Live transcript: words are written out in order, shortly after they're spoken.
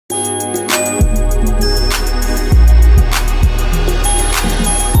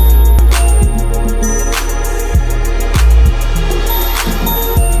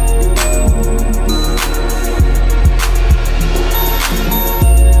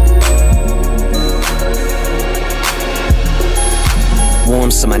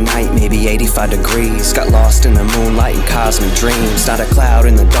storms, so my night may be 85 degrees. Got lost in the moonlight and cosmic dreams. Not a cloud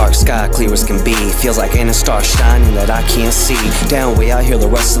in the dark sky, clear as can be. Feels like ain't a star shining that I can't see. Down way I hear the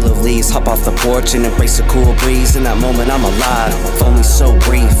rustle of leaves. Hop off the porch and embrace a cool breeze. In that moment I'm alive, if only so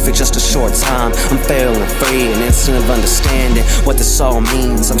brief, for just a short time. I'm feeling free, an instant of understanding what this all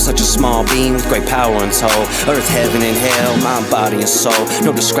means. I'm such a small being with great power untold. Earth, heaven, and hell, mind, body, and soul.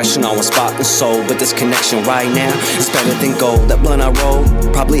 No discretion on one spot and soul, but this connection right now is better than gold. That blunt I roll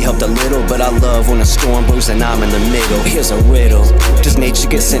probably helped a little, but I love when a storm brews and I'm in the middle. Here's a riddle: does nature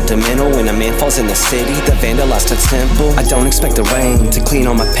get sentimental when a man falls in the city that vandalized a temple? I don't expect the rain to clean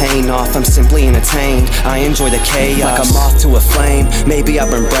all my pain off. I'm simply entertained. I enjoy the chaos like a moth to a flame. Maybe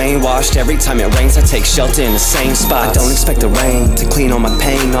I've been brainwashed. Every time it rains I take shelter in the same spot. I don't expect the rain to clean all my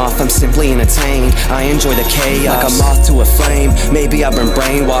pain off. I'm simply entertained. I enjoy the chaos like a moth to a flame. Maybe I've been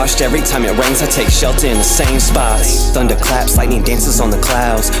brainwashed. Every time it rains I take shelter in the same spots. Thunder claps, lightning dances on the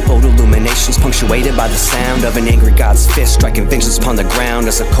clouds. Bold illuminations punctuated by the sound of an angry god's fist striking vengeance upon the ground.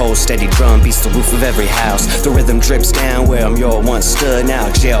 As a cold steady drum beats the roof of every house. The rhythm drips down where I'm your once stood. Now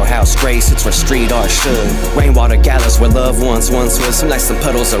jailhouse grace sits where street art should. Rainwater gathers where loved ones once was. Some nights some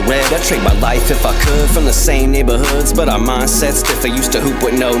puddles of red. I'd trade my life if I could from the same neighborhoods, but our mindsets differ. Used to hoop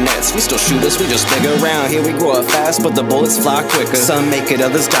with no nets. We still shoot us, we just bigger. Around here we grow up fast, but the bullets fly quicker. Some make it,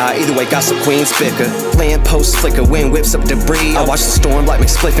 others die. Either way, gossip queens bicker. Lamp posts flicker, wind whips up debris. I watch the storm like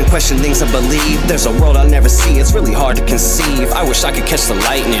McSpliff and question things I believe. There's a world I'll never see, it's really hard to conceive. I wish I could catch the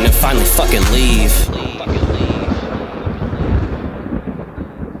lightning and finally fucking leave.